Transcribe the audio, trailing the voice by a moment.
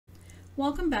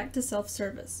Welcome back to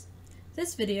Self-Service.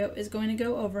 This video is going to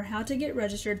go over how to get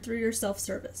registered through your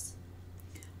self-service.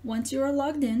 Once you are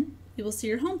logged in, you will see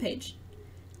your homepage.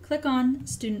 Click on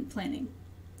Student Planning.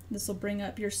 This will bring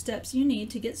up your steps you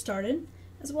need to get started,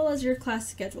 as well as your class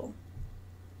schedule.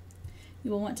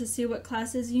 You will want to see what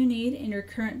classes you need in your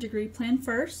current degree plan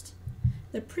first.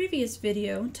 The previous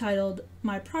video, titled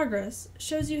My Progress,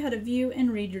 shows you how to view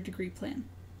and read your degree plan.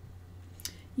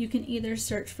 You can either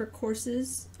search for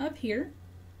courses up here,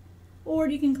 or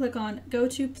you can click on Go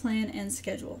to Plan and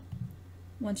Schedule.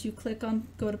 Once you click on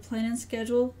Go to Plan and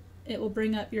Schedule, it will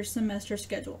bring up your semester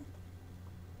schedule.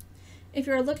 If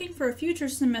you are looking for a future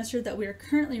semester that we are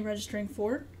currently registering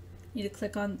for, you need to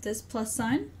click on this plus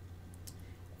sign,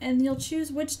 and you'll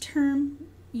choose which term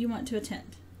you want to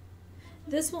attend.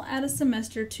 This will add a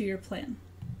semester to your plan.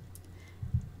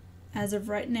 As of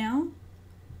right now,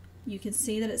 you can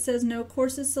see that it says no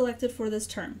courses selected for this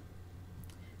term.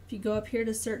 If you go up here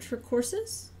to search for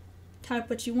courses, type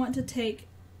what you want to take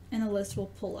and a list will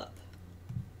pull up.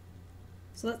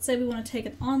 So let's say we want to take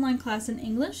an online class in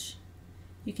English.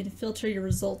 You can filter your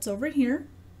results over here.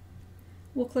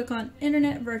 We'll click on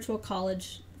Internet Virtual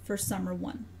College for Summer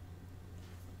 1.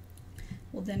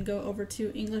 We'll then go over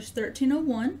to English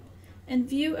 1301 and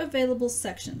view available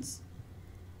sections.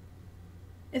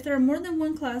 If there are more than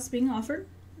one class being offered,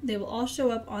 they will all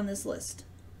show up on this list.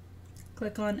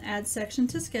 Click on Add Section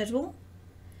to Schedule,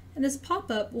 and this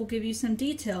pop-up will give you some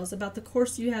details about the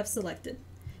course you have selected,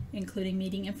 including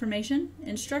meeting information,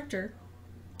 instructor,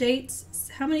 dates,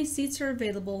 how many seats are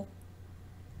available,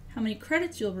 how many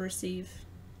credits you'll receive,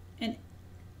 and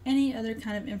any other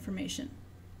kind of information.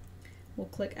 We'll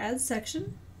click Add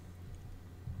Section.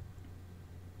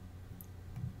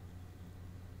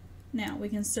 Now we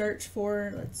can search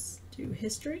for, let's do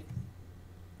history.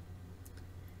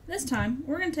 This time,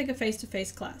 we're going to take a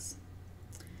face-to-face class.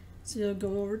 So you'll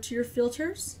go over to your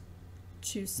filters,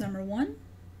 choose Summer 1,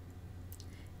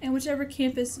 and whichever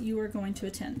campus you are going to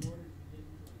attend.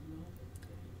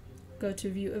 Go to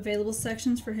View Available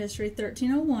Sections for History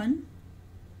 1301,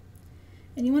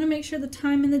 and you want to make sure the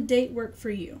time and the date work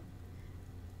for you.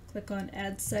 Click on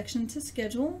Add Section to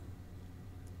Schedule,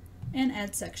 and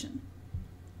Add Section.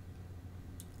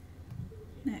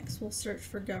 Next, we'll search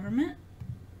for Government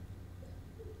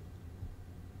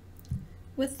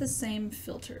with the same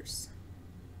filters.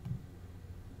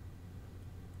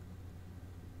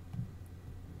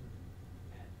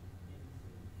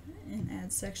 And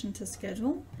Add Section to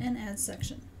Schedule and Add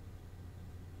Section.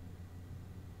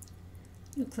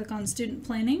 You'll click on Student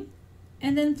Planning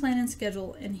and then Plan and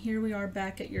Schedule, and here we are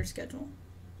back at your schedule.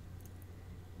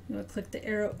 You will click the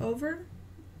arrow over,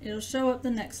 it'll show up the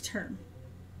next term.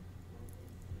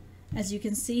 As you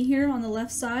can see here on the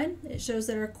left side, it shows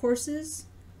there are courses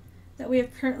that we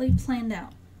have currently planned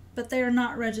out, but they are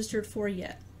not registered for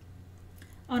yet.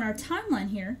 On our timeline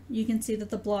here, you can see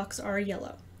that the blocks are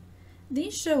yellow.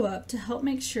 These show up to help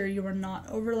make sure you are not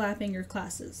overlapping your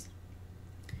classes.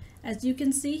 As you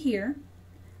can see here,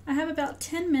 I have about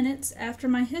 10 minutes after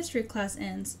my history class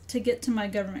ends to get to my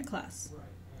government class.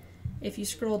 If you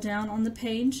scroll down on the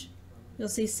page, you'll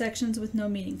see sections with no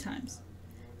meeting times.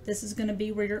 This is going to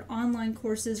be where your online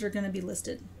courses are going to be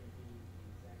listed.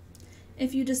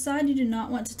 If you decide you do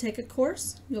not want to take a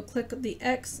course, you'll click the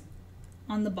X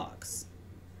on the box.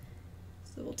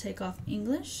 So we'll take off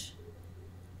English,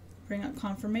 bring up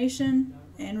Confirmation,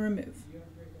 and Remove.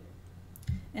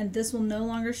 And this will no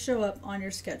longer show up on your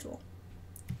schedule.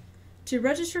 To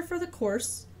register for the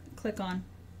course, click on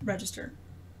Register.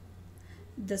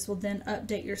 This will then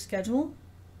update your schedule,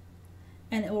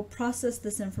 and it will process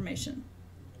this information.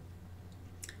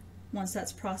 Once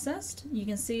that's processed, you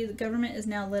can see the government is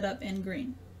now lit up in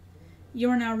green. You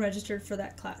are now registered for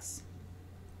that class.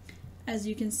 As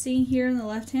you can see here on the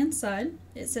left-hand side,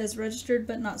 it says registered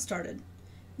but not started.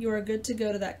 You are good to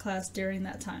go to that class during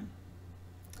that time.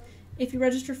 If you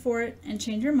register for it and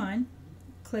change your mind,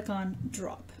 click on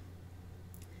Drop.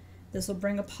 This will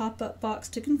bring a pop-up box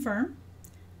to confirm.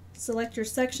 Select your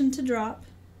section to drop,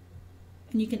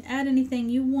 and you can add anything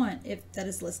you want if that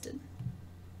is listed.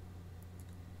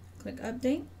 Click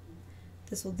Update.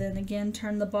 This will then again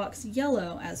turn the box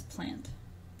yellow as planned,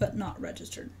 but not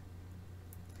registered.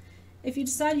 If you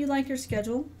decide you like your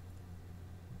schedule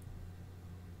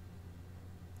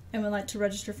and would like to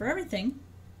register for everything,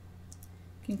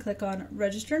 you can click on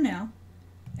Register Now,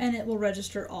 and it will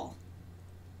register all.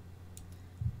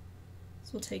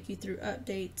 This will take you through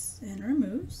updates and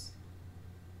removes.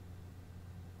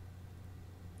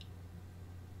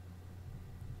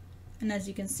 And as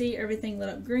you can see, everything lit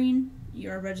up green.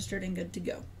 You are registered and good to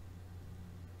go.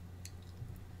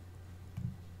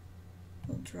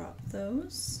 We'll drop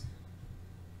those.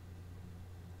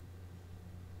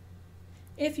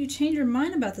 If you change your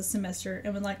mind about the semester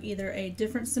and would like either a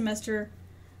different semester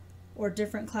or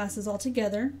different classes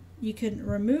altogether, you can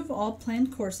remove all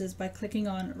planned courses by clicking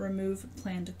on Remove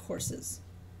Planned Courses.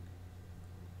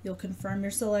 You'll confirm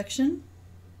your selection,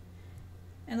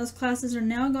 and those classes are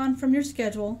now gone from your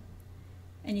schedule,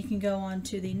 and you can go on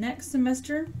to the next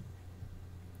semester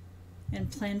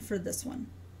and plan for this one.